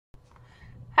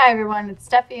Hi everyone, it's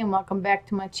Steffi and welcome back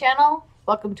to my channel.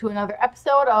 Welcome to another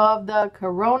episode of the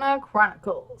Corona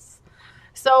Chronicles.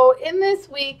 So in this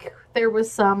week there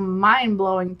was some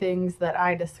mind-blowing things that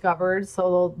I discovered,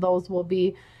 so those will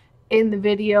be in the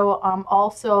video.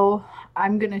 Also,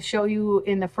 I'm going to show you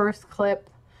in the first clip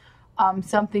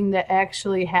something that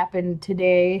actually happened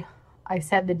today. I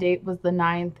said the date was the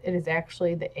 9th, it is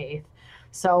actually the 8th.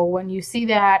 So when you see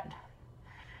that,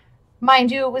 mind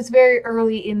you, it was very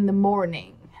early in the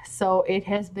morning. So it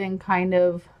has been kind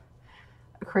of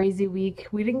a crazy week.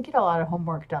 We didn't get a lot of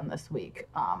homework done this week.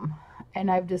 And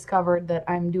I've discovered that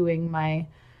I'm doing my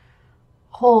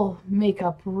whole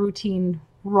makeup routine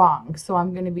wrong. So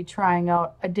I'm going to be trying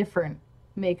out a different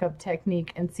makeup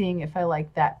technique and seeing if I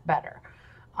like that better,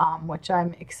 which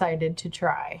I'm excited to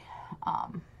try.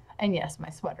 And yes,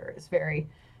 my sweater is very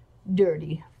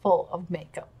dirty, full of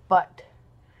makeup, but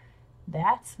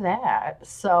that's that.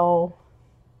 So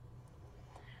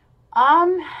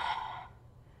I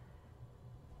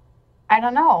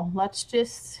don't know. Let's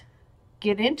just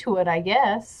get into it, I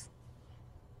guess.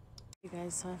 You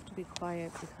guys, so I have to be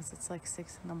quiet because it's like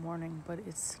 6 in the morning, but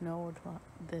it snowed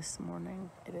this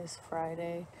morning. It is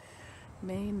Friday,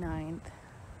 May 9th.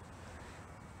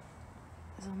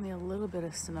 There's only a little bit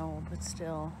of snow, but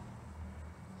still.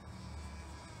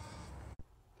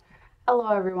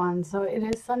 Hello everyone. So it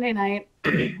is Sunday night.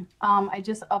 I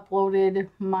just uploaded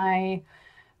my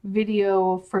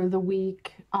video for the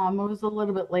week. It was a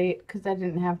little bit late because I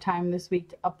didn't have time this week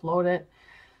to upload it.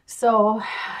 So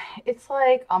it's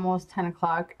like almost 10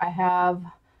 o'clock. I have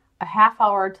a half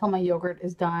hour till my yogurt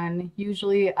is done.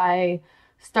 Usually I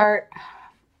start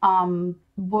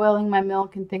boiling my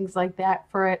milk and things like that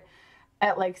for it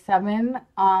at like 7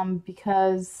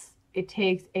 because it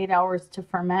takes 8 hours to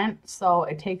ferment, so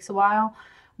it takes a while.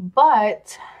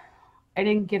 But I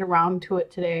didn't get around to it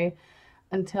today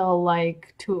until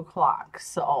like 2 o'clock.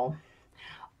 So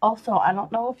also, I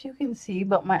don't know if you can see,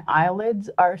 but my eyelids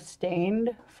are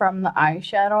stained from the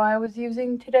eyeshadow I was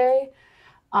using today,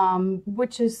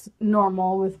 which is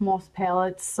normal with most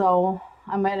palettes. So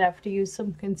I might have to use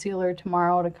some concealer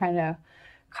tomorrow to kind of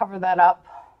cover that up.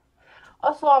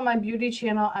 Also on my beauty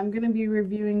channel, I'm going to be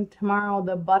reviewing tomorrow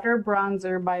the Butter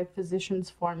Bronzer by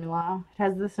Physicians Formula. It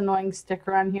has this annoying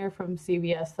sticker on here from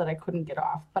CVS that I couldn't get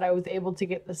off, but I was able to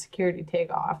get the security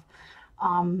tag off.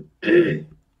 It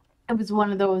was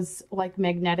one of those like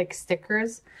magnetic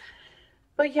stickers.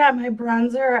 But yeah, my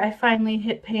bronzer, I finally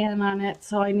hit pan on it,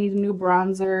 so I need a new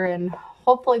bronzer, and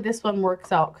hopefully this one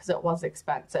works out because it was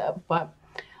expensive. But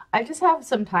I just have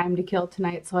some time to kill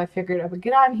tonight, so I figured I would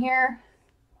get on here,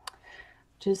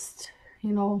 just,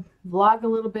 you know, vlog a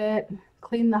little bit,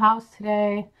 clean the house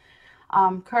today.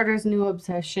 Carter's new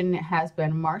obsession has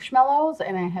been marshmallows,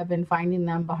 and I have been finding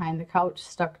them behind the couch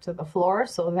stuck to the floor,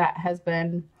 so that has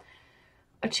been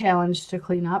a challenge to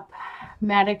clean up.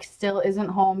 Maddox still isn't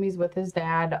home. He's with his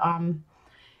dad.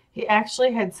 He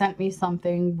actually had sent me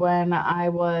something when I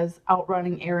was out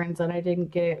running errands, and I didn't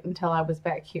get it until I was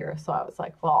back here. So I was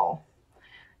like, well,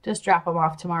 just drop him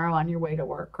off tomorrow on your way to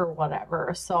work or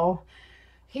whatever. So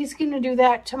he's going to do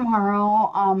that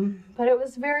tomorrow. But it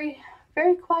was very,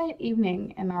 very quiet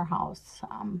evening in our house.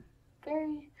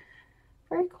 Very,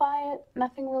 very quiet.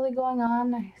 Nothing really going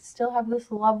on. I still have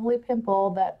this lovely pimple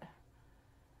that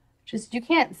just, you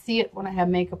can't see it when I have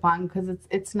makeup on because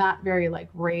it's not very like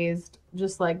raised,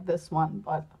 just like this one,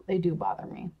 but they do bother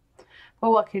me.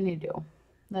 But what can you do?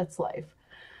 That's life.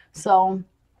 So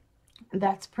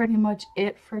that's pretty much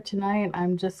it for tonight.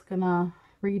 I'm just gonna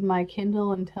read my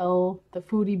Kindle until the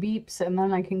foodie beeps, and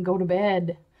then I can go to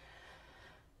bed.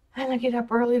 And I get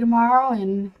up early tomorrow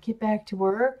and get back to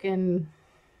work and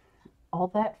all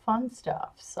that fun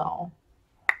stuff. So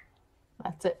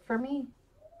that's it for me.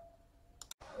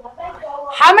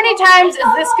 How many times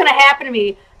is this going to happen to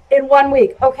me in 1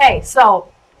 week? Okay, so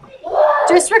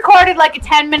just recorded like a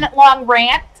 10-minute long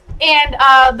rant, and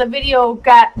the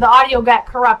audio got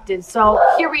corrupted. So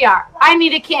here we are. I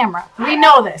need a camera. We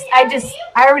know this. I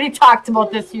already talked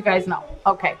about this. You guys know.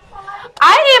 Okay.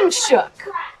 I am shook.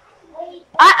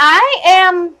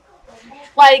 I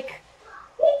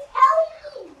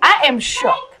am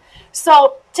shook.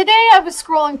 So today I was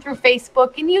scrolling through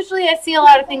Facebook, and usually I see a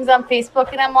lot of things on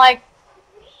Facebook, and I'm like,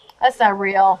 that's not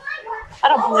real. I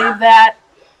don't believe that.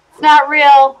 It's not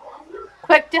real.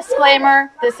 Quick disclaimer,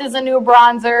 this is a new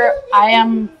bronzer. I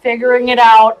am figuring it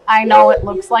out. I know it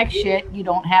looks like shit. You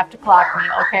don't have to clock me,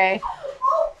 okay?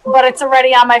 But it's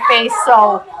already on my face,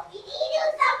 so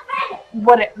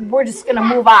we're just going to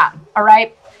move on, all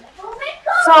right?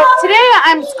 So today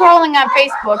I'm scrolling on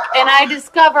Facebook, and I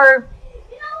discover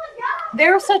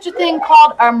there's such a thing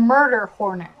called a murder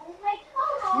hornet.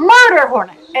 murder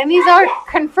hornet. And these are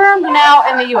confirmed now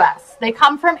in the U.S. They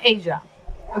come from Asia.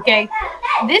 Okay?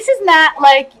 This is not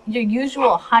like your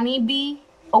usual honeybee.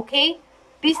 Okay?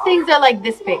 These things are like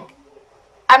this big.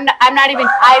 I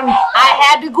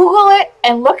had to Google it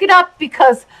and look it up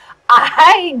because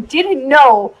I didn't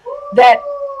know that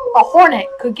a hornet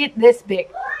could get this big.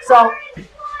 So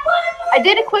I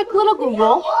did a quick little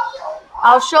Google.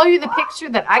 I'll show you the picture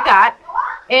that I got.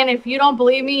 And if you don't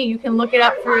believe me, you can look it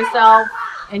up for yourself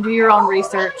and do your own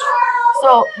research.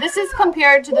 So this is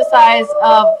compared to the size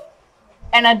of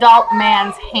an adult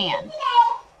man's hand.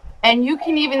 And you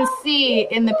can even see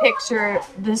in the picture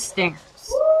the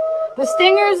stingers. The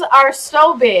stingers are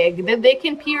so big that they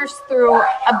can pierce through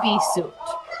a bee suit.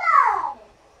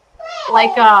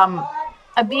 Like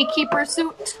a beekeeper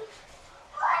suit.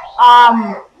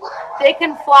 They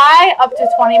can fly up to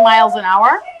 20 miles an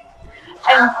hour.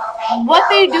 And what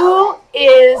they do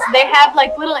is they have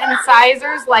like little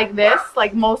incisors like this,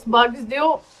 like most bugs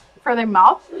do, for their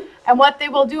mouth. And what they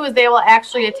will do is they will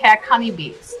actually attack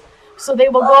honeybees. So they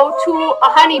will go to a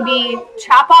honeybee,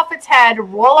 chop off its head,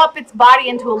 roll up its body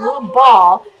into a little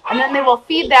ball, and then they will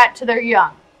feed that to their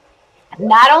young.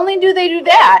 Not only do they do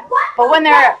that, but when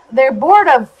they're bored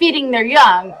of feeding their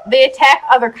young, they attack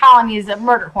other colonies of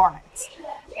murder hornets.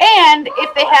 And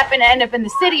if they happen to end up in the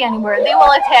city anywhere, they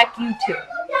will attack you too.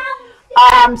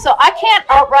 So I can't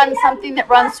outrun something that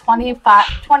runs 20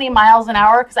 miles an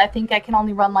hour because I think I can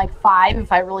only run like 5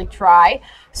 if I really try.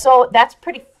 So that's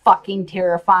pretty fucking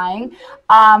terrifying.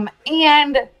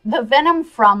 And the venom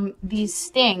from these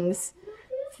stings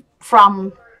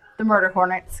from the murder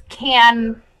hornets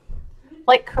can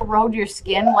like corrode your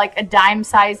skin like a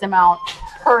dime-sized amount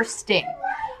per sting.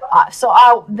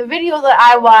 The video that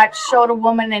I watched showed a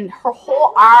woman and her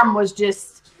whole arm was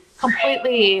just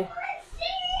completely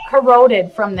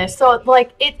corroded from this. So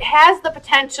like it has the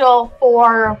potential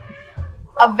for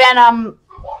a venom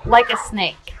like a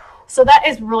snake. So that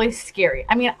is really scary.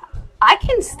 I mean, I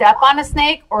can step on a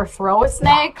snake or throw a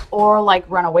snake or like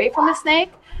run away from a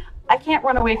snake. I can't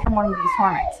run away from one of these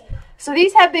hornets. So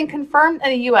these have been confirmed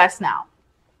in the U.S. now.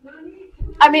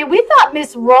 I mean, we thought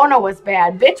Miss Rona was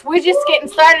bad. Bitch, we're just getting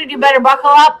started. You better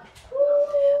buckle up.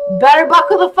 Better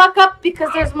buckle the fuck up because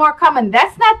there's more coming.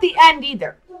 That's not the end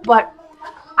either. But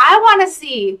I want to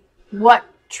see what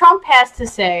Trump has to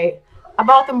say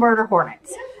about the murder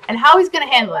hornets and how he's going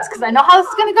to handle this because I know how this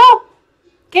is going to go.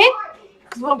 Okay?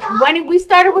 Because when we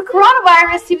started with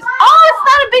coronavirus, he was, oh, it's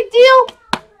not a big deal.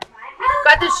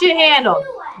 Got this shit handled.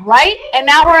 Right? And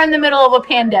now we're in the middle of a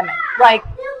pandemic. Like,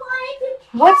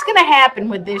 what's going to happen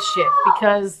with this shit?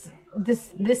 Because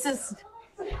this is...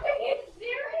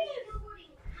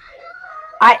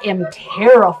 I am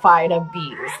terrified of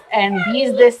bees. And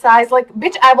bees this size, like,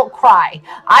 bitch, I will cry.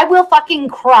 I will fucking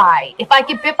cry. If I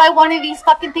get bit by one of these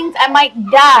fucking things, I might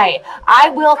die. I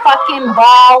will fucking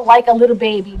bawl like a little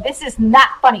baby. This is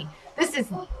not funny. This.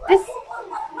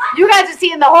 You guys are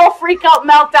seeing the whole freak out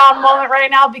meltdown moment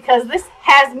right now because this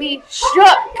has me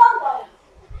shook.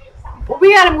 But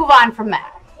we got to move on from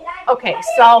that. Okay,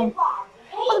 so it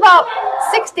was about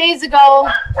 6 days ago,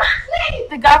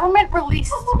 the government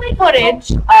released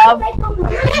footage of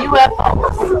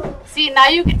UFOs. See, now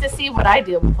you get to see what I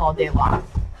deal with all day long.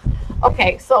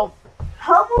 Okay, so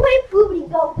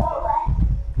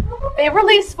they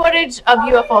released footage of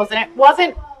UFOs, and it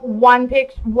wasn't one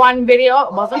video,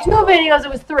 it wasn't 2 videos,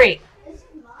 it was 3.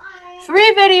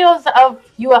 3 videos of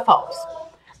UFOs.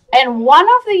 And one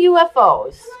of the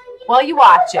UFOs, while you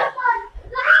watch it,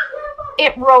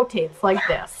 it rotates like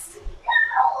this.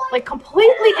 Like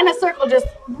completely in a circle, just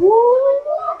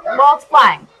while it's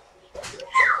flying.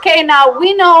 Okay, now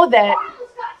we know that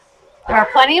there are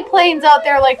plenty of planes out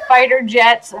there like fighter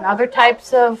jets and other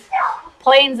types of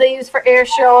planes they use for air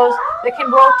shows that can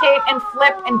rotate and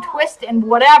flip and twist and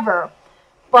whatever.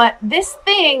 But this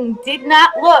thing did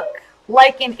not look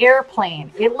like an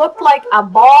airplane. It looked like a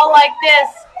ball like this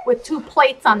with 2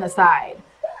 plates on the side.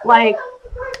 Like,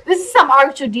 this is some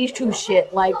R2-D2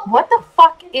 shit. Like, what the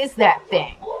fuck is that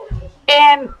thing?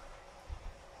 And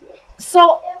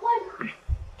so,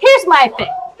 here's my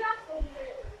thing.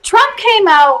 Trump came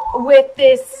out with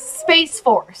this Space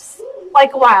Force,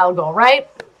 like a while ago, right?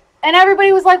 And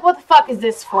everybody was like, what the fuck is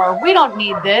this for? We don't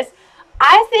need this.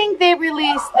 I think they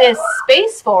released this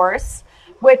Space Force,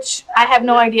 which I have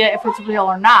no idea if it's real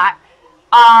or not,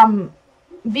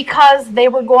 because they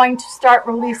were going to start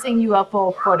releasing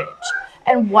UFO footage.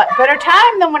 And what better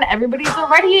time than when everybody's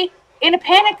already in a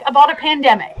panic about a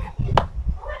pandemic.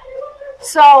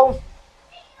 So,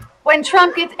 when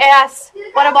Trump gets asked,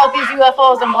 what about these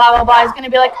UFOs and blah, blah, blah, he's going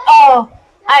to be like, oh,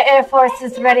 our Air Force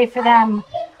is ready for them.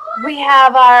 we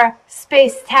have our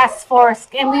space task force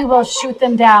and we will shoot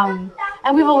them down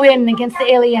and we will win against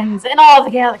the aliens and all the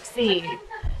galaxy.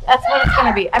 That's what it's going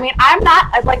to be. I mean, I'm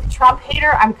not like a Trump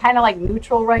hater. I'm kind of like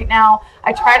neutral right now.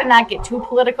 I try to not get too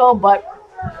political, but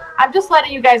I'm just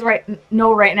letting you guys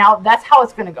know right now that's how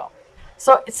it's going to go.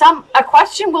 So a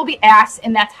question will be asked,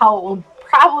 and that's how it will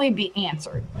probably be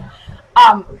answered.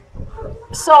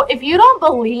 So if you don't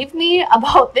believe me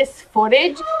about this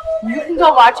footage, you can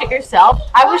go watch it yourself.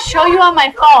 I will show you on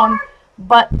my phone,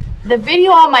 but the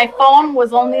video on my phone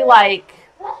was only like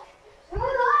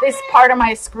this part of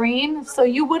my screen, so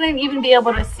you wouldn't even be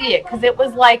able to see it because it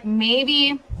was like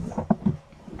maybe,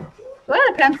 do I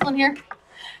have a pencil in here?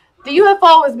 The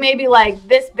UFO was maybe like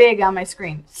this big on my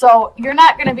screen, so you're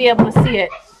not going to be able to see it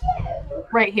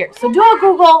right here. So do a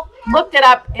Google, looked it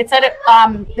up. It said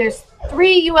there's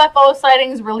 3 UFO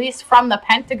sightings released from the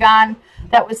Pentagon.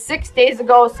 That was 6 days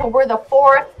ago, so we're the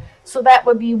 4th, so that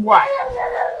would be what?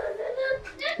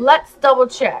 Let's double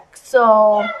check.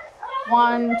 So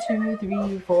 1, 2,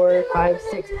 3, 4, 5,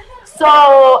 6.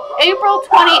 So April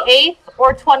 28th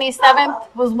or 27th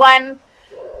was when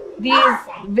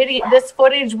this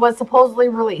footage was supposedly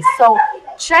released. So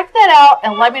check that out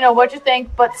and let me know what you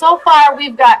think. But so far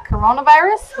we've got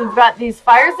coronavirus, we've got these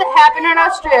fires that happen in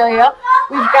Australia,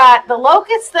 we've got the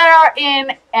locusts that are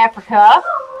in Africa,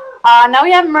 now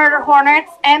we have murder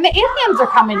hornets, and the aliens are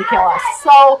coming to kill us.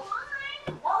 So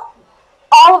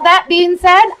all of that being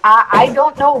said, I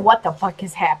don't know what the fuck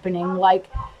is happening.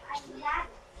 Like,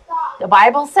 the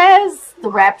Bible says the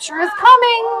rapture is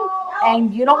coming,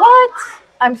 and you know what?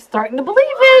 I'm starting to believe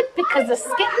it because this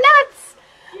is getting nuts.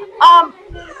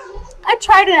 I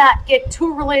try to not get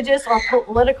too religious or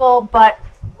political, but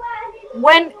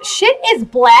when shit is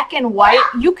black and white,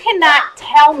 you cannot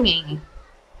tell me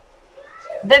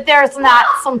that there's not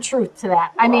some truth to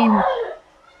that. I mean,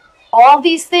 all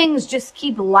these things just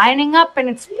keep lining up, and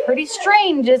it's pretty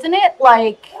strange, isn't it?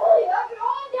 Like,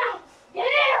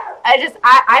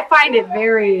 I find it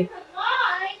very...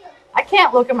 I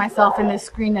can't look at myself in this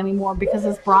screen anymore because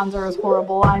this bronzer is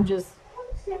horrible. I'm just...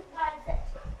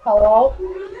 Hello?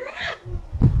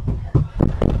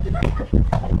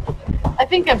 I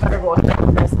think I better go ahead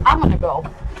with this. I'm going to go.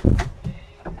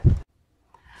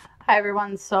 Hi,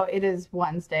 everyone. So it is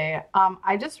Wednesday.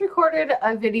 I just recorded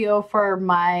a video for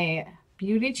my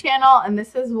beauty channel, and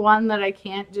this is one that I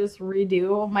can't just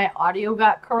redo. My audio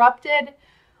got corrupted.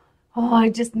 Oh, I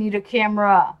just need a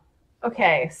camera.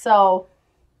 Okay, so...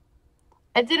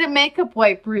 I did a makeup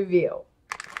wipe review.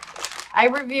 I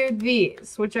reviewed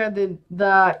these, which are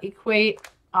the Equate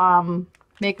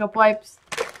makeup wipes.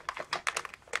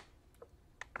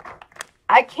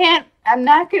 I'm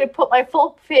not going to put my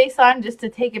full face on just to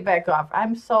take it back off.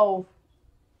 I'm so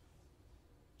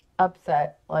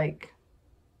upset. Like,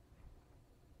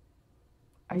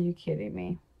 are you kidding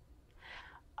me?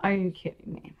 Are you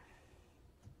kidding me?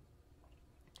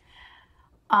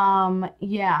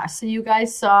 Yeah, so you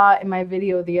guys saw in my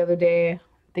video the other day,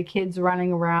 the kids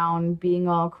running around, being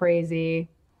all crazy.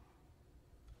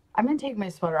 I'm gonna take my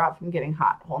sweater off. I'm getting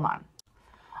hot. Hold on.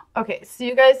 Okay, so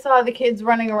you guys saw the kids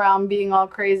running around, being all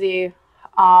crazy.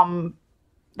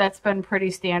 That's been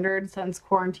pretty standard since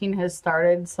quarantine has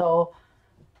started. So,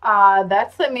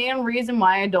 that's the main reason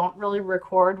why I don't really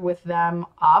record with them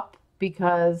up,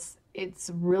 because it's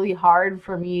really hard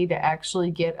for me to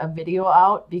actually get a video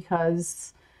out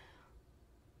because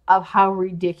of how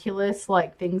ridiculous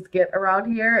like things get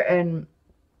around here. And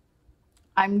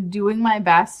I'm doing my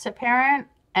best to parent,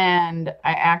 and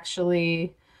I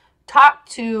actually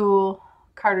talked to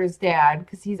Carter's dad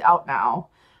because he's out now.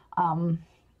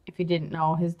 If you didn't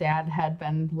know, his dad had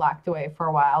been locked away for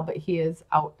a while, but he is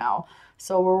out now.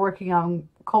 So we're working on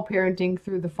co-parenting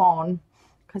through the phone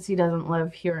because he doesn't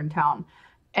live here in town.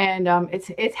 And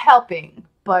it's helping,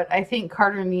 but I think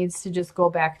Carter needs to just go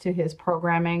back to his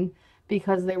programming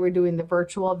because they were doing the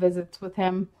virtual visits with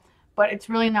him, but it's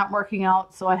really not working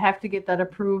out. So I have to get that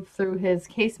approved through his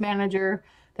case manager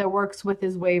that works with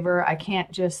his waiver. I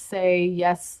can't just say,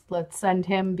 yes, let's send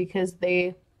him, because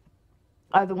they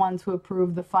are the ones who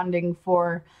approve the funding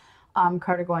for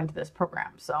Carter going to this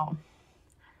program. So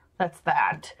that's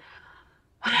that.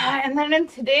 And then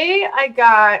today I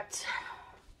got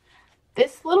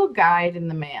this little guide in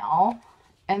the mail,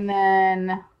 and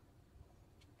then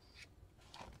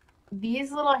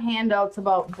these little handouts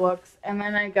about books, and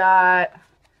then I got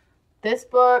this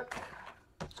book,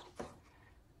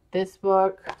 this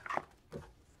book,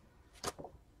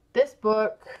 this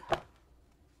book,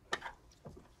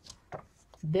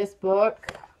 this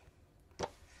book,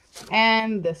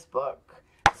 and this book.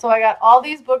 So I got all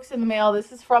these books in the mail.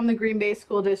 This is from the Green Bay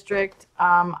School District.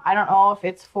 I don't know if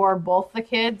it's for both the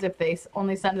kids, if they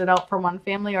only send it out for one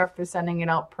family or if they're sending it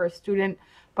out per student,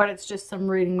 but it's just some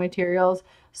reading materials.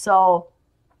 So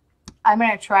I'm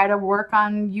going to try to work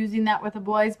on using that with the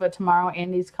boys, but tomorrow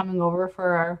Andy's coming over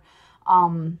for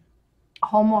our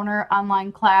homeowner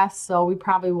online class, so we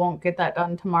probably won't get that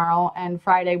done tomorrow. And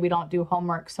Friday we don't do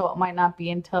homework, so it might not be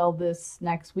until this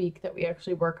next week that we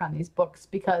actually work on these books,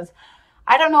 because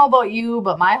I don't know about you,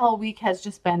 but my whole week has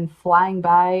just been flying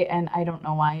by, and I don't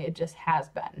know why. It just has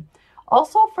been.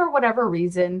 Also, for whatever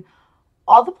reason,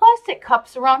 all the plastic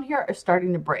cups around here are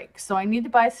starting to break, so I need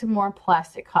to buy some more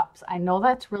plastic cups. I know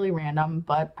that's really random,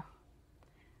 but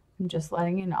I'm just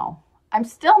letting you know. I'm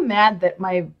still mad that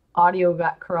my audio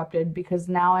got corrupted, because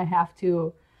now I have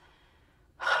to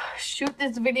shoot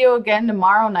this video again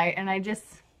tomorrow night, and I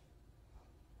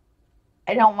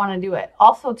don't want to do it.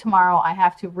 Also, tomorrow I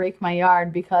have to rake my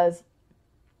yard, because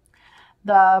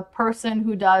the person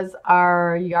who does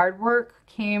our yard work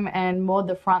came and mowed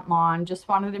the front lawn, just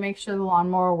wanted to make sure the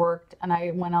lawnmower worked. And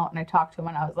I went out and I talked to him,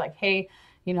 and I was like, hey,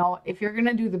 you know, if you're going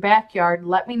to do the backyard,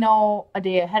 let me know a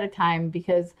day ahead of time,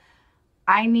 because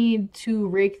I need to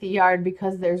rake the yard,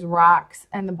 because there's rocks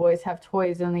and the boys have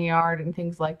toys in the yard and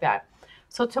things like that.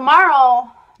 So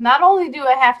tomorrow, not only do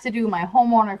I have to do my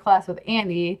homeowner class with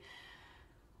Andy,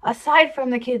 aside from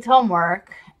the kids'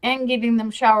 homework and getting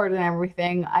them showered and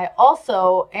everything, I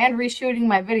also, and reshooting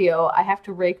my video, I have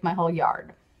to rake my whole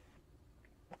yard.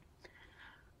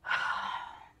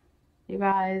 You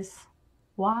guys,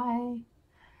 why?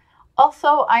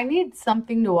 Also, I need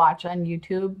something to watch on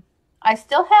YouTube. I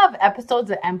still have episodes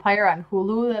of Empire on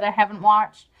Hulu that I haven't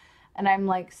watched, and I'm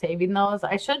like saving those.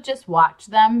 I should just watch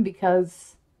them,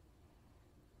 because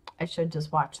I should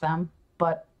just watch them.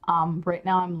 But right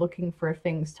now I'm looking for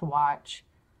things to watch.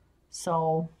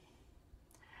 So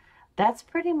that's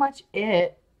pretty much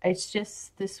it. It's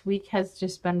just, this week has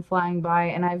just been flying by,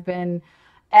 and I've been,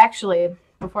 actually,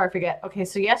 before I forget, okay,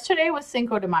 so yesterday was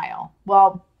Cinco de Mayo.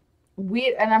 Well,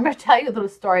 and I'm going to tell you a little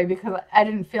story, because I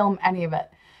didn't film any of it,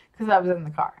 because I was in the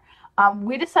car.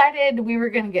 We decided we were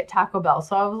going to get Taco Bell.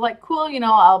 So I was like, cool, you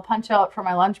know, I'll punch out for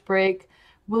my lunch break.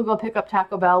 We'll go pick up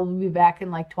Taco Bell. We'll be back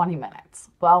in like 20 minutes.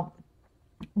 Well,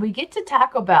 we get to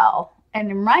Taco Bell,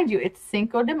 and mind you, it's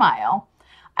Cinco de Mayo.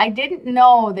 I didn't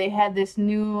know they had this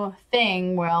new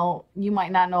thing. Well, you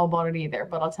might not know about it either,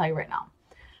 but I'll tell you right now.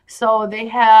 So they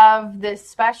have this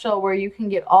special where you can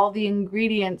get all the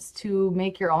ingredients to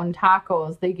make your own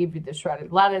tacos. They give you the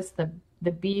shredded lettuce,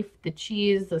 the beef, the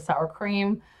cheese, the sour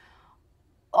cream,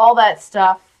 all that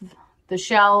stuff, the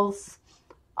shells.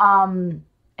 And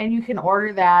you can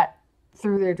order that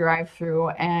through their drive-thru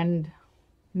and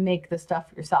make the stuff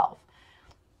yourself.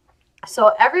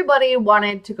 So everybody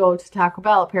wanted to go to Taco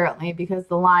Bell, apparently, because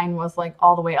the line was like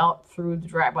all the way out through the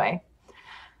driveway.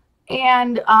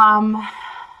 And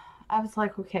I was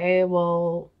like, okay,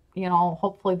 well, you know,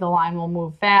 hopefully the line will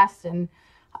move fast. And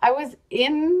I was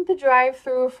in the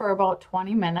drive-thru for about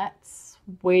 20 minutes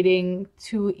waiting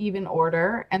to even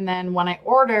order. And then when I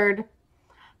ordered,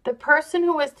 the person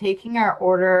who was taking our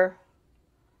order,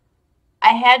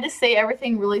 I had to say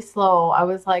everything really slow. I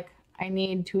was like, I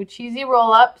need 2 cheesy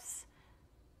roll-ups.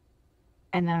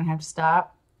 And then I have to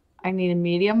stop. I need a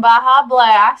medium Baja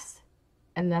Blast.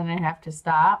 And then I have to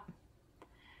stop.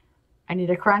 I need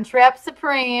a Crunchwrap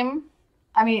Supreme.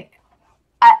 I mean,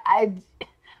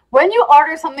 when you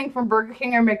order something from Burger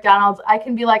King or McDonald's, I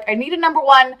can be like, I need a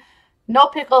 #1, no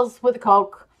pickles with a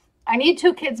Coke. I need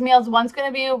 2 kids' meals. One's going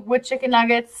to be with chicken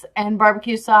nuggets and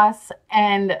barbecue sauce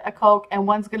and a Coke. And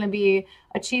one's going to be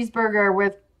a cheeseburger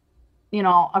with, you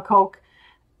know, a Coke.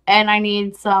 And I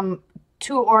need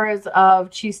 2 orders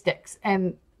of cheese sticks.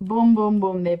 And boom, boom,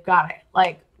 boom, they've got it.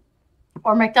 Like,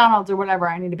 or McDonald's or whatever.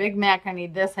 I need a Big Mac. I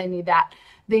need this. I need that.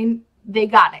 They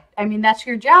got it. I mean, that's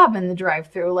your job in the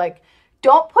drive-thru. Like,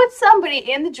 don't put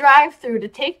somebody in the drive-thru to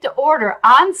take the order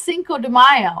on Cinco de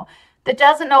Mayo that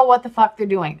doesn't know what the fuck they're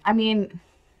doing. I mean,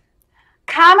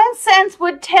 common sense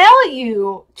would tell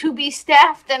you to be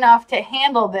staffed enough to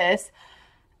handle this.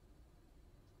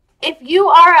 If you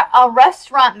are a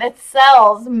restaurant that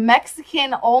sells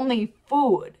Mexican-only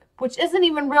food, which isn't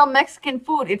even real Mexican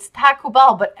food, it's Taco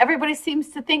Bell, but everybody seems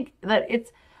to think that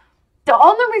it's... The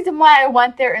only reason why I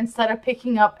went there instead of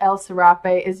picking up El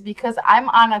Serape is because I'm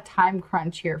on a time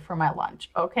crunch here for my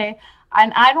lunch, okay?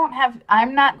 And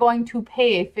I'm not going to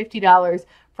pay $50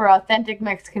 for authentic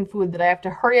Mexican food that I have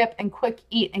to hurry up and quick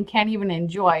eat and can't even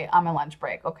enjoy on my lunch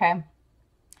break, okay?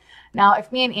 Now,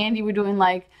 if me and Andy were doing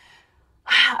like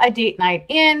a date night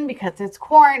in because it's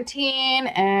quarantine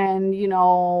and, you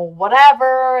know,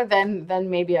 whatever, then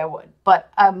maybe I would.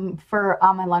 But for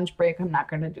on my lunch break, I'm not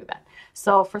going to do that.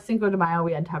 So for Cinco de Mayo,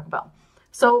 we had Taco Bell.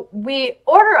 So we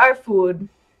order our food.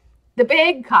 The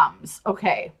bag comes.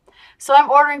 Okay. So I'm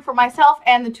ordering for myself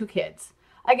and the two kids.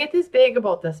 I get this bag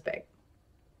about this big.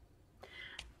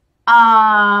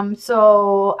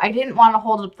 So I didn't want to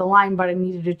hold up the line, but I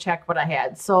needed to check what I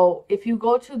had. So if you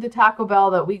go to the Taco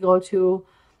Bell that we go to,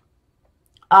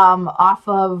 off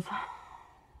of,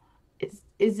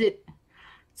 is it,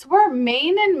 it's where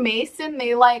Main and Mason,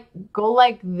 they like go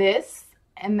like this.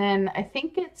 And then I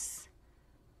think it's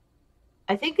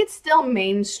still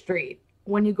Main Street.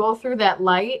 When you go through that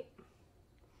light,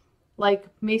 like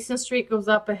Mason Street goes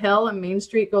up a hill and Main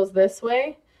Street goes this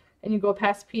way and you go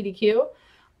past PDQ.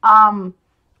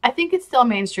 I think it's still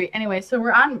Main Street. Anyway, so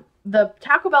we're on the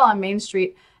Taco Bell on Main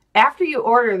Street. After you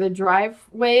order, the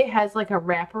driveway has like a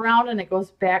wraparound and it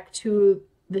goes back to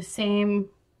the same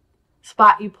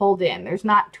spot you pulled in. There's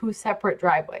not two separate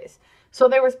driveways. So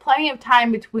there was plenty of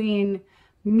time between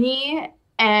me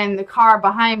and the car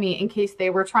behind me in case they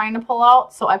were trying to pull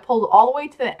out. So I pulled all the way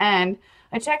to the end.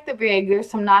 I checked the bag. There's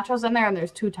some nachos in there and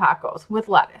there's 2 tacos with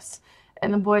lettuce.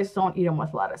 And the boys don't eat them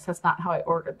with lettuce. That's not how I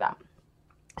ordered them.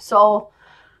 So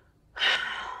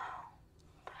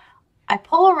I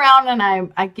pull around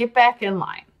and I get back in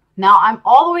line. Now I'm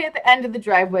all the way at the end of the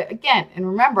driveway again. And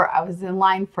remember, I was in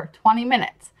line for 20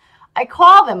 minutes. I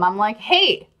call them. I'm like,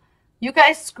 hey, you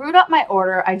guys screwed up my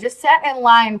order. I just sat in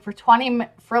line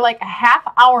for like a half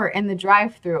hour in the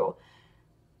drive-thru.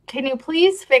 Can you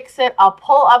please fix it? I'll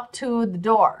pull up to the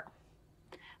door.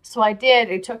 So I did.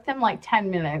 It took them like 10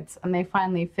 minutes and they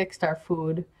finally fixed our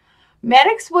food.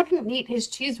 Maddox wouldn't eat his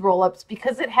cheese roll-ups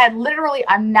because it had literally,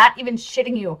 I'm not even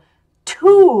shitting you,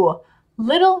 2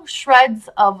 little shreds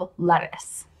of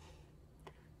lettuce.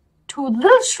 2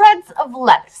 little shreds of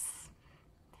lettuce.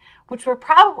 Which were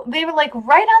probably, they were like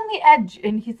right on the edge.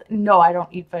 And he's, no, I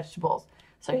don't eat vegetables.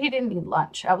 So he didn't eat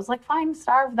lunch. I was like, fine,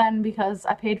 starve then because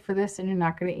I paid for this and you're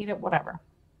not going to eat it, whatever.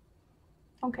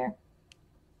 Don't care.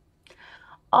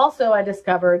 Also, I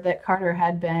discovered that Carter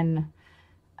I've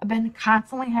been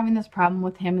constantly having this problem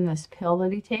with him and this pill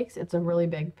that he takes. It's a really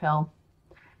big pill.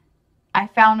 I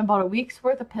found about a week's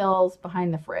worth of pills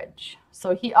behind the fridge.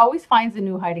 So he always finds a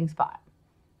new hiding spot.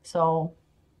 So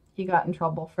he got in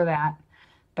trouble for that.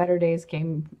 Better Days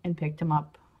came and picked him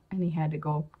up and he had to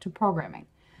go to programming.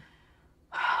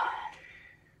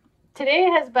 Today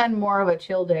has been more of a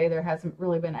chill day. There hasn't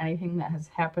really been anything that has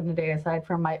happened today aside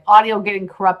from my audio getting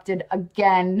corrupted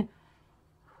again.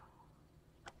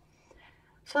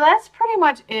 So that's pretty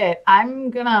much it. I'm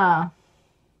gonna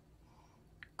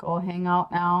go hang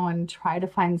out now and try to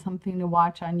find something to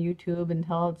watch on YouTube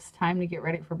until it's time to get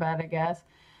ready for bed, I guess.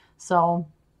 So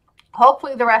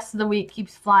hopefully the rest of the week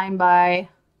keeps flying by.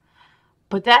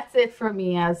 But that's it for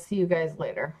me. I'll see you guys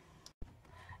later.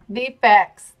 The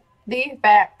facts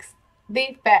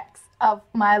of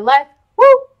my life. Woo!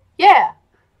 Yeah!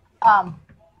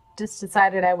 Just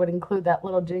decided I would include that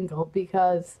little jingle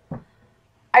because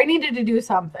I needed to do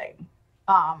something.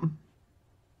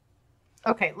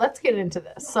 Okay, let's get into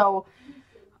this. So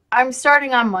I'm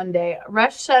starting on Monday.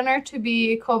 Rush Center to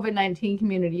be COVID-19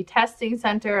 community testing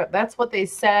center. That's what they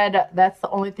said. That's the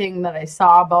only thing that I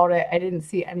saw about it. I didn't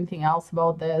see anything else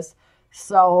about this.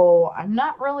 So I'm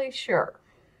not really sure.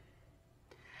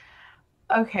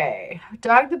 Okay.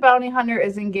 Dog the Bounty Hunter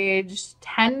is engaged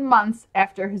 10 months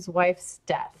after his wife's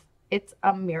death. It's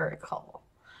a miracle.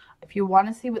 If you want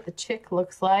to see what the chick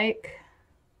looks like,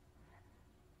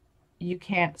 you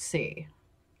can't see.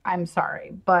 I'm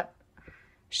sorry, but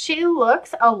she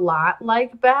looks a lot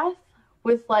like Beth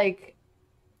with like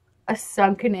a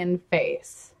sunken in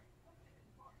face.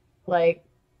 Like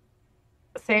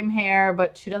same hair,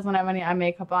 but she doesn't have any eye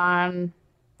makeup on.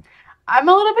 I'm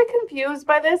a little bit confused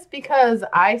by this because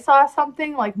I saw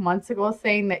something like months ago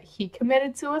saying that he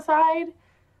committed suicide.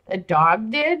 The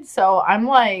dog did. So I'm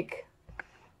like,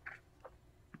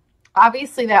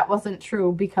 obviously that wasn't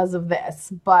true because of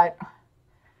this, but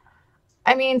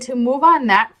I mean, to move on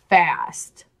that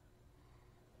fast.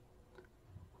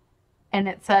 And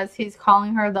it says he's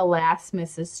calling her the last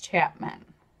Mrs. Chapman.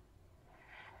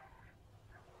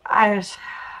 I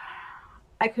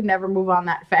could never move on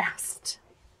that fast.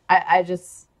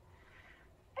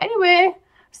 Anyway,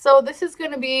 so this is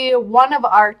going to be one of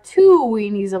our 2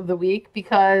 weenies of the week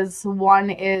because one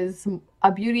is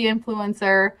a beauty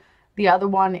influencer. The other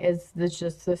one is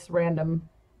just this random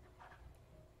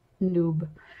noob.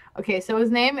 Okay, so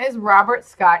his name is Robert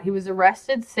Scott. He was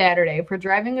arrested Saturday for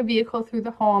driving a vehicle through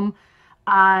the home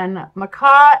on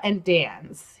Macaw and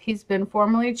Dan's. He's been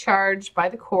formally charged by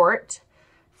the court.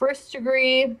 First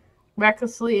degree,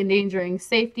 recklessly endangering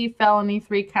safety, felony,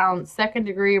 3 counts. Second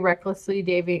degree, recklessly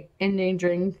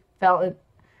endangering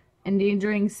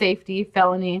safety,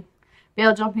 felony.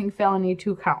 Bail jumping, felony,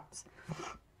 2 counts.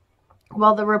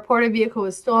 While the reported vehicle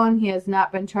was stolen, he has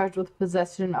not been charged with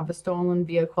possession of a stolen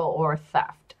vehicle or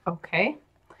theft. Okay.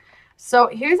 So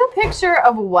here's a picture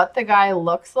of what the guy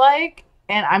looks like.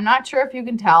 And I'm not sure if you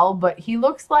can tell, but he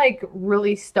looks like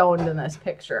really stoned in this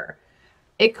picture.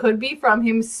 It could be from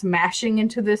him smashing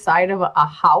into the side of a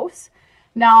house.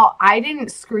 Now, I didn't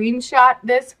screenshot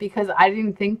this because I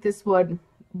didn't think this would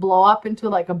blow up into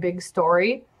like a big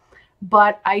story.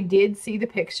 But I did see the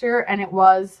picture, and it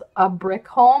was a brick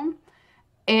home.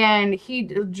 And he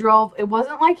drove, it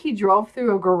wasn't like he drove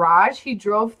through a garage. He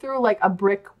drove through like a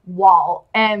brick wall.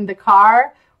 And the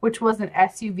car, which was an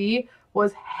SUV,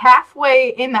 was halfway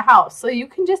in the house. So you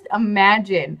can just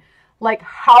imagine like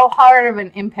how hard of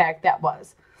an impact that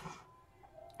was.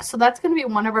 So that's going to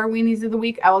be one of our weenies of the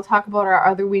week. I will talk about our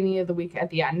other weenie of the week at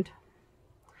the end.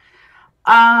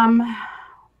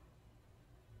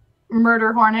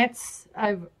 Murder Hornets.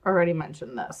 I've already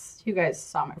mentioned this. You guys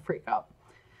saw my freak out.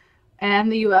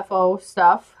 And the UFO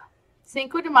stuff.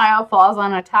 Cinco de Mayo falls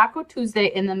on a Taco Tuesday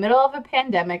in the middle of a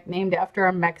pandemic named after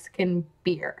a Mexican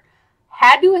beer.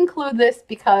 Had to include this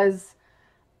because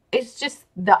it's just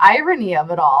the irony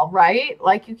of it all, right?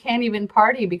 Like you can't even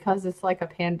party because it's like a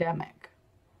pandemic.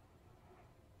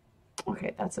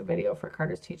 Okay, that's a video for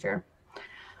Carter's teacher.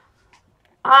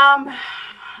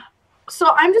 So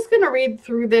I'm just going to read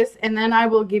through this and then I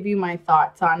will give you my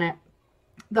thoughts on it.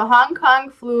 The Hong Kong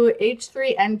flu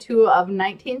H3N2 of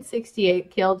 1968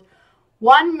 killed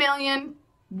 1 million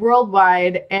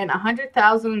worldwide and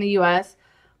 100,000 in the U.S.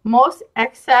 Most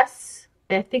excess,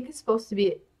 I think it's supposed to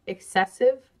be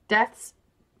excessive deaths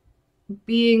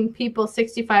being people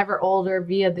 65 or older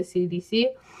via the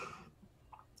CDC.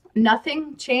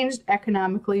 Nothing changed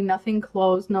economically, nothing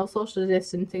closed, no social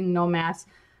distancing, no masks.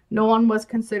 No one was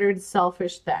considered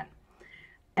selfish then.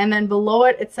 And then below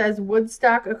it, it says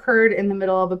Woodstock occurred in the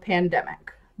middle of a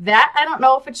pandemic. That, I don't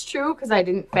know if it's true because I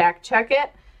didn't fact check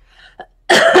it.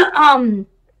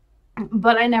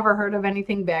 But I never heard of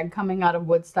anything bad coming out of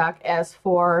Woodstock as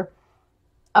for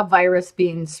a virus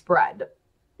being spread.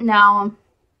 Now,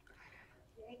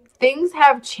 things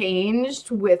have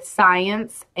changed with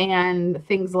science and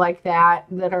things like that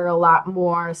are a lot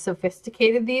more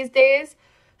sophisticated these days.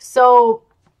 So,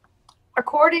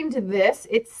 according to this,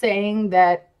 it's saying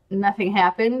that nothing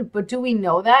happened, but do we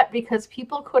know that? Because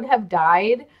people could have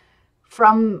died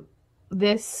from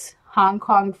this Hong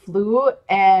Kong flu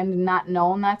and not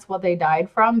known that's what they died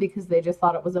from because they just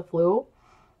thought it was a flu.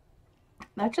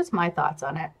 That's just my thoughts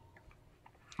on it.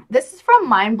 This is from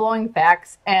Mind Blowing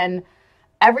Facts, and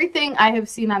everything I have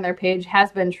seen on their page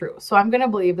has been true. So I'm going to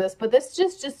believe this, but this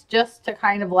just to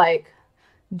kind of like,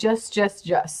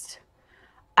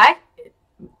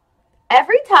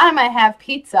 every time I have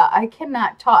pizza, I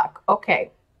cannot talk.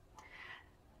 Okay.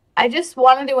 I just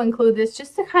wanted to include this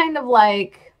just to kind of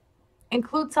like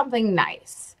include something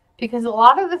nice. Because a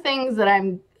lot of the things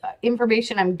that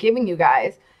information I'm giving you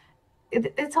guys,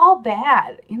 it's all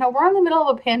bad. You know, we're in the middle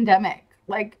of a pandemic.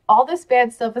 Like, all this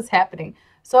bad stuff is happening.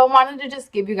 So I wanted to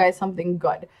just give you guys something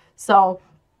good. So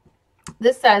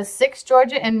this says 6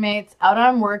 Georgia inmates out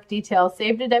on work detail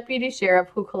saved a deputy sheriff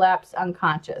who collapsed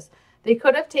unconscious. They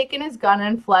could have taken his gun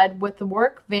and fled with the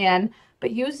work van,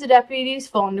 but used the deputy's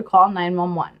phone to call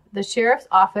 911. The sheriff's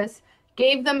office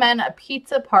gave the men a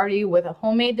pizza party with a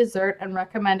homemade dessert and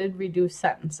recommended reduced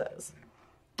sentences.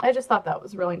 I just thought that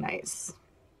was really nice.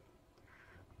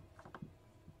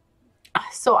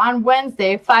 So on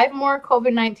Wednesday, 5 more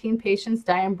COVID-19 patients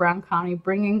die in Brown County,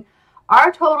 bringing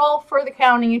our total for the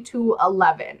county to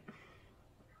 11.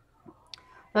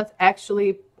 That's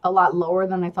actually a lot lower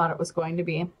than I thought it was going to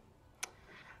be.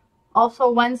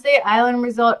 Also, Wednesday, Island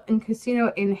Resort and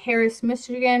Casino in Harris,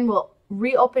 Michigan will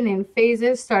reopen in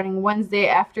phases starting Wednesday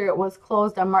after it was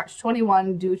closed on March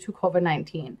 21 due to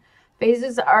COVID-19.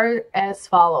 Phases are as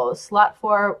follows. Slot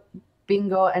 4,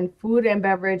 bingo, and food and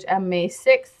beverage on May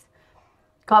 6th.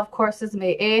 Golf courses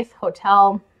May 8th.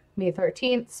 Hotel May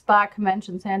 13th. Spa,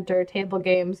 convention center, table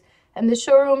games, and the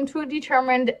showroom to be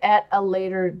determined at a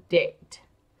later date.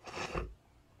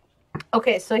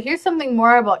 Okay, so here's something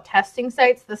more about testing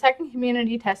sites. The second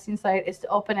community testing site is to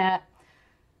open at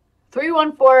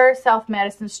 314 South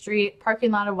Madison Street,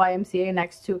 parking lot of YMCA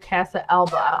next to Casa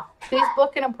Alba. Please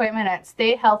book an appointment at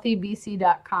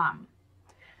stayhealthybc.com.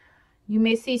 You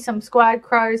may see some squad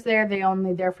cars there. They're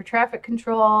only there for traffic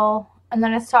control. And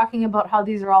then it's talking about how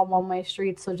these are all one-way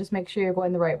streets, so just make sure you're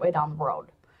going the right way down the road.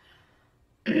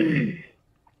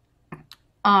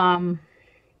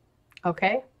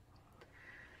 Okay.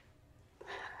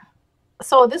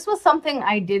 So this was something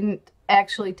I didn't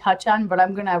actually touch on, but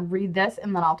I'm going to read this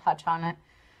and then I'll touch on it.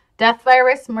 Death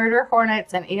virus, murder,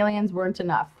 hornets, and aliens weren't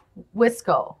enough.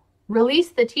 Wisco. Release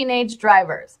the teenage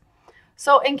drivers.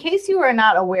 So in case you are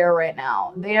not aware right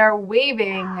now, they are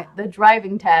waiving the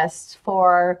driving test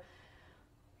for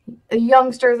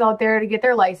youngsters out there to get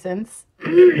their license.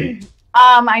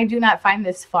 I do not find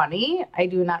this funny. I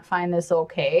do not find this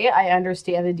okay. I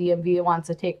understand the DMV wants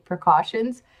to take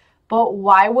precautions, but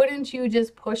why wouldn't you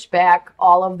just push back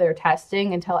all of their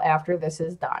testing until after this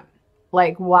is done?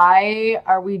 Like, why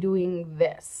are we doing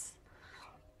this?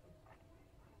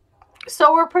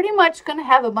 So we're pretty much going to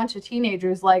have a bunch of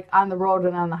teenagers like on the road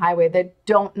and on the highway that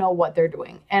don't know what they're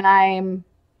doing. And I'm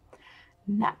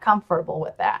not comfortable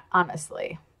with that,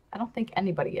 honestly. I don't think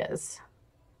anybody is.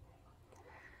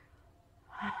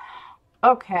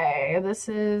 Okay, this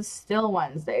is still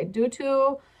Wednesday. Due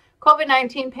to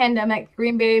COVID-19 pandemic,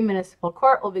 Green Bay Municipal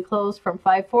Court will be closed from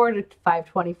 5/4 to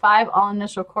 5/25. All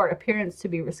initial court appearance to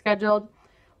be rescheduled.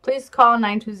 Please call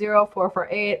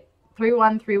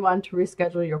 920-448-3131 to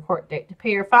reschedule your court date. To pay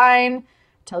your fine,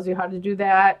 tells you how to do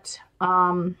that.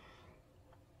 And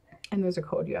there's a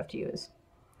code you have to use.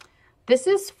 This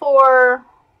is for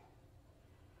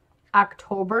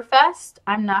Oktoberfest.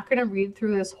 I'm not going to read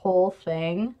through this whole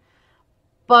thing,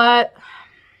 but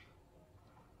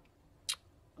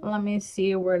let me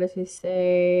see, where does he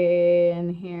say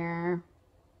in here?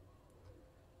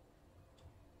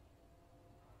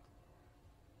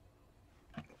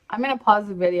 I'm going to pause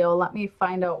the video. Let me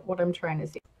find out what I'm trying to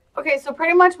see. Okay, so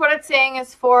pretty much what it's saying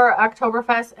is for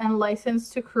Oktoberfest and License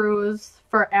to Cruise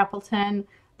for Appleton,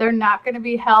 they're not going to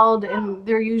be held in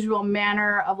their usual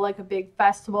manner of like a big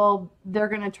festival. They're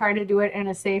going to try to do it in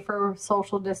a safer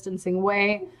social distancing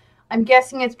way. I'm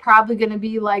guessing it's probably going to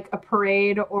be like a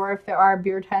parade, or if there are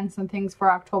beer tents and things for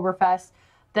Oktoberfest,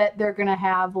 that they're going to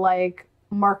have like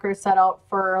markers set out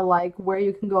for like where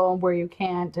you can go and where you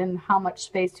can't and how much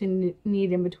space you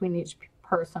need in between each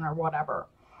person or whatever.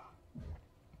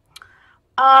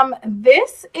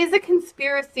 This is a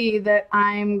conspiracy that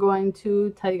I'm going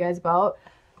to tell you guys about,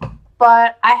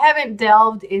 but I haven't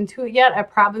delved into it yet. I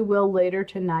probably will later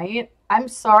tonight. I'm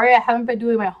sorry I haven't been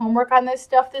doing my homework on this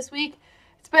stuff this week.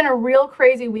 It's been a real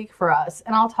crazy week for us,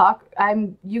 and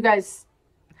I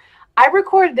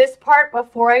record this part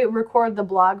before I record the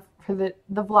vlog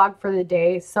for the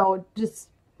day, so just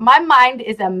my mind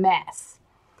is a mess.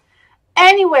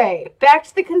 Anyway, back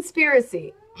to the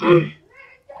conspiracy.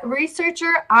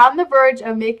 Researcher on the verge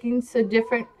of making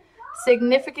significant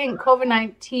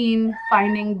COVID-19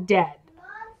 finding dead.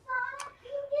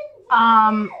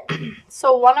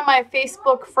 So one of my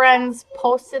Facebook friends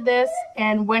posted this,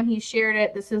 and when he shared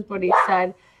it, this is what he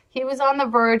said. He was on the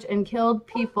verge and killed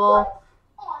people.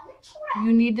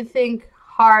 You need to think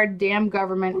hard. Damn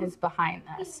government is behind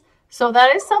this. So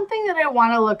that is something that I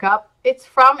want to look up. It's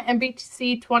from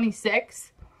NBC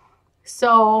 26.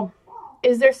 So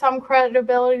is there some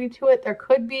credibility to it? There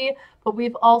could be, but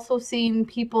we've also seen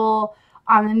people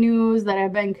on the news that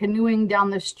have been canoeing down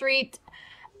the street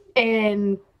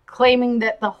and claiming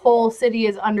that the whole city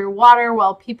is underwater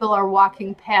while people are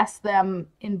walking past them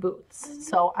in boots.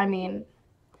 So, I mean,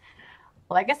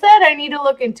 like I said, I need to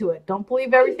look into it. Don't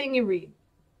believe everything you read.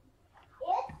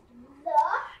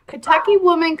 Kentucky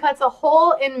woman cuts a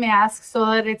hole in mask so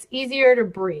that it's easier to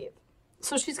breathe.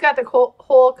 So she's got the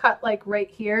hole cut like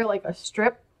right here, like a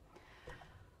strip.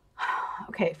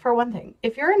 Okay, for one thing,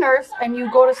 if you're a nurse and you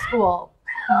go to school,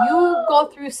 you go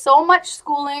through so much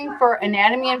schooling for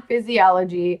anatomy and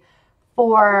physiology,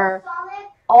 for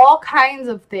all kinds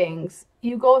of things.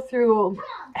 You go through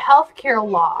healthcare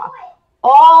law,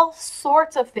 all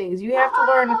sorts of things. You have to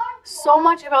learn so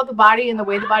much about the body and the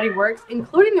way the body works,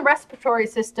 including the respiratory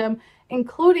system,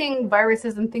 including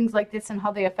viruses and things like this and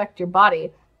how they affect your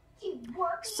body.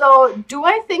 So do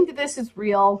I think this is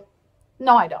real?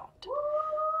 No, I don't.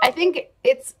 I think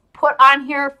it's put on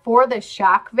here for the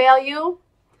shock value.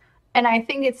 And I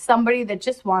think it's somebody that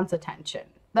just wants attention.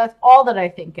 That's all that I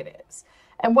think it is.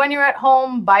 And when you're at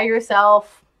home by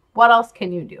yourself, what else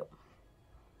can you do?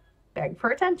 Beg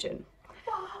for attention.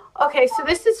 Okay, so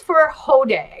this is for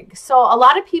Hodag. So a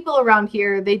lot of people around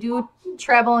here, they do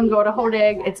travel and go to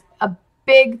Hodag. It's a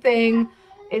big thing.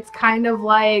 It's kind of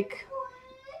like,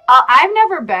 I've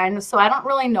never been, so I don't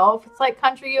really know if it's like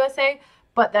Country USA,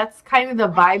 but that's kind of the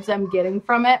vibes I'm getting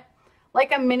from it.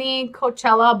 Like a mini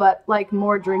Coachella, but like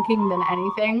more drinking than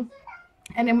anything.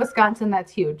 And in Wisconsin,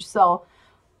 that's huge. So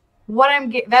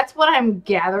That's what I'm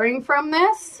gathering from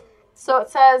this. So it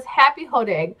says, Happy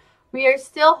Hodag. We are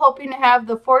still hoping to have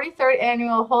the 43rd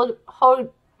annual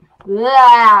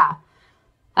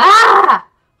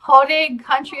Hodag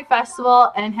Country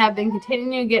Festival and have been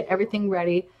continuing to get everything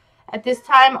ready. At this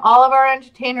time, all of our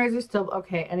entertainers are still...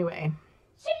 Okay, anyway.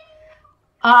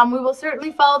 We will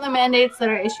certainly follow the mandates that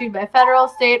are issued by federal,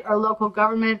 state, or local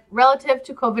government relative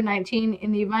to COVID-19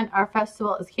 in the event our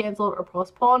festival is canceled or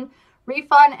postponed.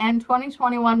 Refund and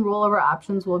 2021 rollover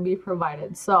options will be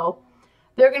provided. So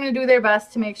they're going to do their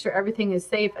best to make sure everything is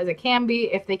safe as it can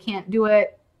be. If they can't do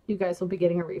it, you guys will be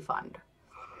getting a refund.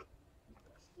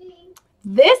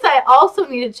 This I also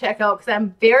need to check out because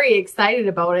I'm very excited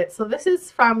about it. So this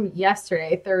is from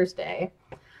yesterday, Thursday.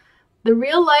 The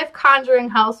Real Life Conjuring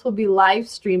House will be live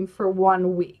streamed for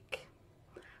 1 week.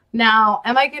 Now,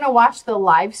 am I going to watch the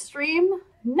live stream?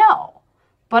 No.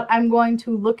 But I'm going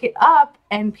to look it up,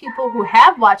 and people who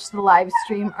have watched the live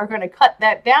stream are going to cut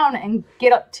that down and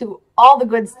get up to all the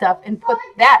good stuff and put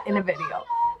that in a video.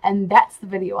 And that's the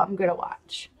video I'm going to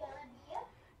watch.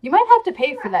 You might have to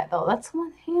pay for that, though. That's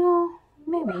one,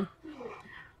 maybe.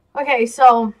 Okay,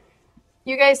 so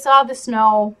you guys saw the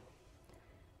snow.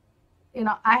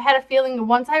 I had a feeling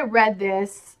once I read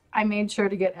this, I made sure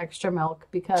to get extra milk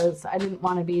because I didn't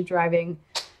want to be driving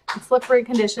in slippery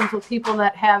conditions with people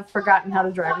that have forgotten how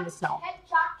to drive in the snow.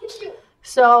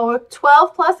 So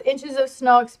 12 plus inches of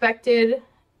snow expected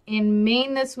in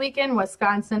Maine this weekend,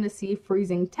 Wisconsin to see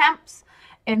freezing temps.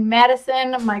 In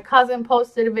Madison, my cousin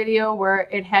posted a video where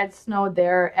it had snowed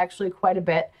there actually quite a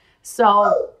bit.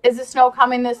 So is the snow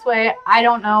coming this way? I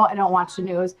don't know. I don't watch the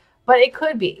news, but it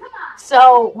could be.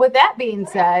 So with that being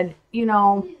said, you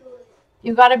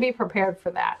got to be prepared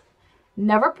for that.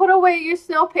 Never put away your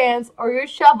snow pants or your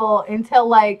shovel until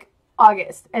like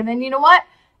August. And then you know what?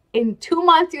 In 2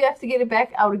 months, you have to get it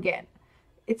back out again.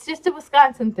 It's just a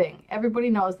Wisconsin thing. Everybody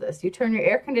knows this. You turn your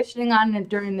air conditioning on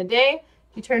during the day.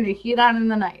 You turn your heat on in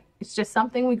the night. It's just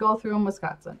something we go through in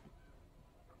Wisconsin.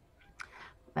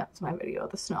 That's my video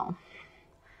of the snow.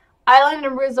 Island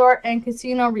and resort and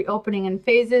casino reopening in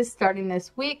phases starting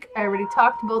this week. I already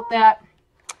talked about that.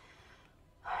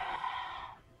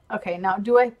 Okay, now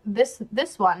this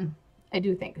one I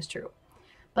do think is true.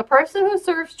 The person who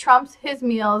serves Trump's his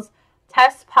meals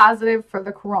tests positive for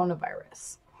the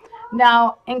coronavirus.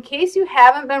 Now, in case you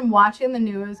haven't been watching the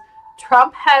news,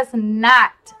 Trump has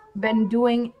not been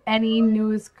doing any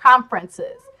news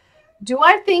conferences. Do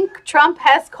I think Trump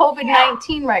has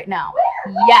COVID-19 right now?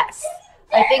 Yes.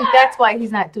 I think that's why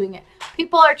he's not doing it.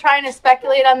 People are trying to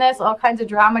speculate on this, all kinds of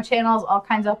drama channels, all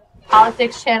kinds of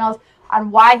politics channels,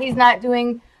 on why he's not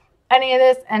doing any of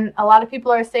this. And a lot of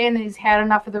people are saying that he's had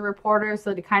enough of the reporters, so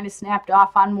that he kind of snapped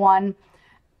off on one.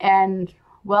 And,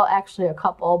 well, actually a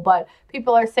couple. But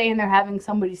people are saying they're having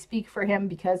somebody speak for him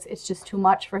because it's just too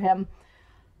much for him.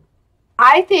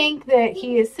 I think that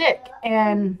he is sick.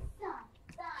 And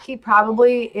he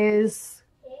probably is,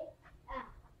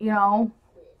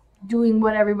 doing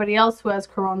what everybody else who has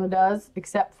corona does,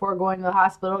 except for going to the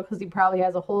hospital, because he probably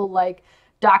has a whole,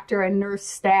 doctor and nurse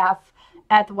staff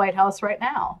at the White House right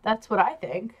now. That's what I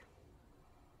think.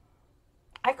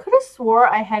 I could have swore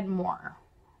I had more,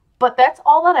 but that's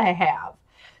all that I have.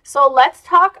 So let's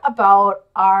talk about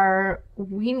our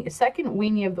second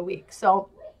weenie of the week. So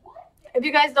if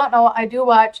you guys don't know, I do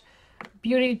watch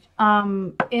beauty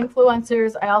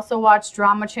influencers. I also watch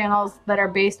drama channels that are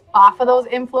based off of those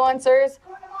influencers.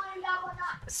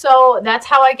 So that's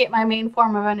how I get my main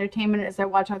form of entertainment, is I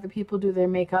watch other people do their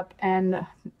makeup, and I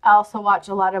also watch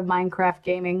a lot of Minecraft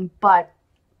gaming. But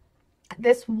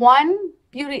this one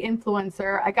beauty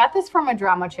influencer, I got this from a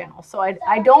drama channel, so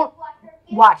I don't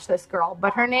watch this girl,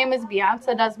 but her name is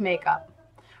Bianca Does Makeup,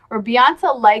 or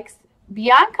Bianca Likes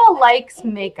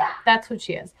Makeup. That's what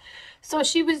she is. So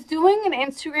she was doing an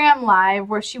Instagram live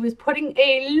where she was putting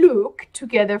a look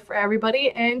together for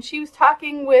everybody, and she was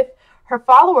talking with her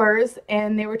followers,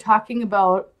 and they were talking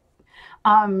about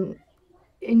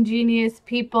indigenous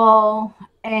people,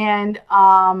 and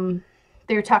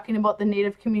they were talking about the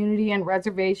Native community and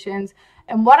reservations.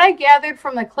 And what I gathered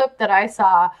from the clip that I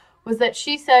saw was that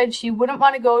she said she wouldn't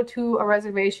want to go to a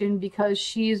reservation because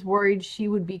she's worried she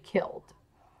would be killed.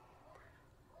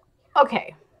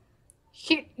 Okay.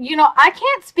 I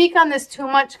can't speak on this too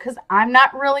much because I'm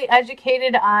not really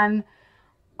educated on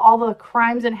all the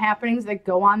crimes and happenings that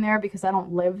go on there because I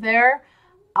don't live there.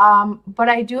 But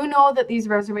I do know that these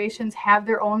reservations have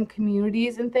their own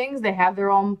communities and things. They have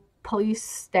their own police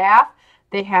staff.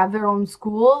 They have their own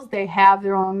schools. They have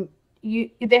their own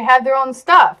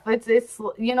stuff. It's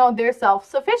they're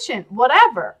self-sufficient,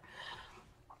 whatever.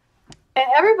 And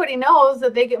everybody knows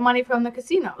that they get money from the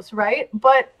casinos, right?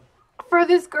 But for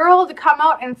this girl to come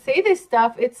out and say this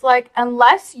stuff, it's like,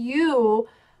 unless you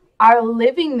are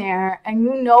living there and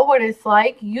you know what it's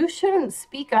like, you shouldn't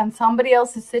speak on somebody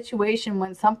else's situation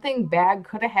when something bad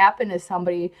could have happened to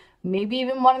somebody, maybe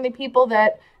even one of the people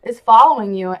that is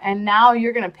following you, and now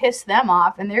you're going to piss them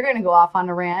off and they're going to go off on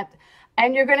a rant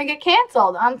and you're going to get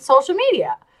canceled on social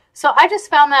media. So I just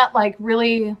found that like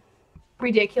really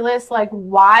ridiculous. Like,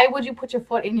 why would you put your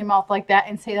foot in your mouth like that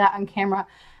and say that on camera?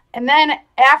 And then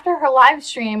after her live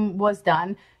stream was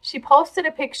done, she posted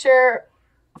a picture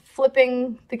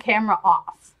flipping the camera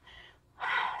off.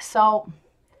 So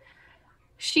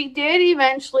she did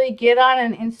eventually get on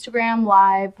an Instagram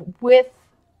live with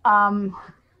a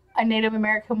Native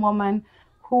American woman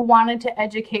who wanted to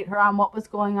educate her on what was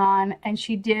going on, and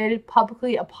she did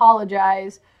publicly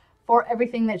apologize for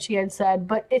everything that she had said,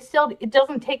 but it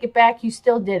doesn't take it back. You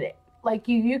still did it. Like,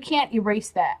 you can't erase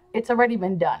that. It's already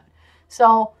been done.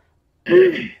 So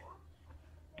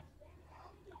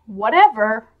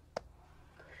whatever.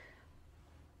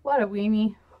 What a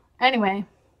weenie. Anyway,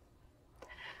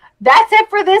 that's it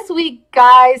for this week,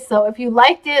 guys. So if you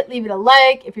liked it, leave it a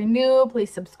like. If you're new,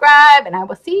 please subscribe, and I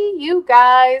will see you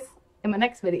guys in my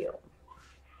next video.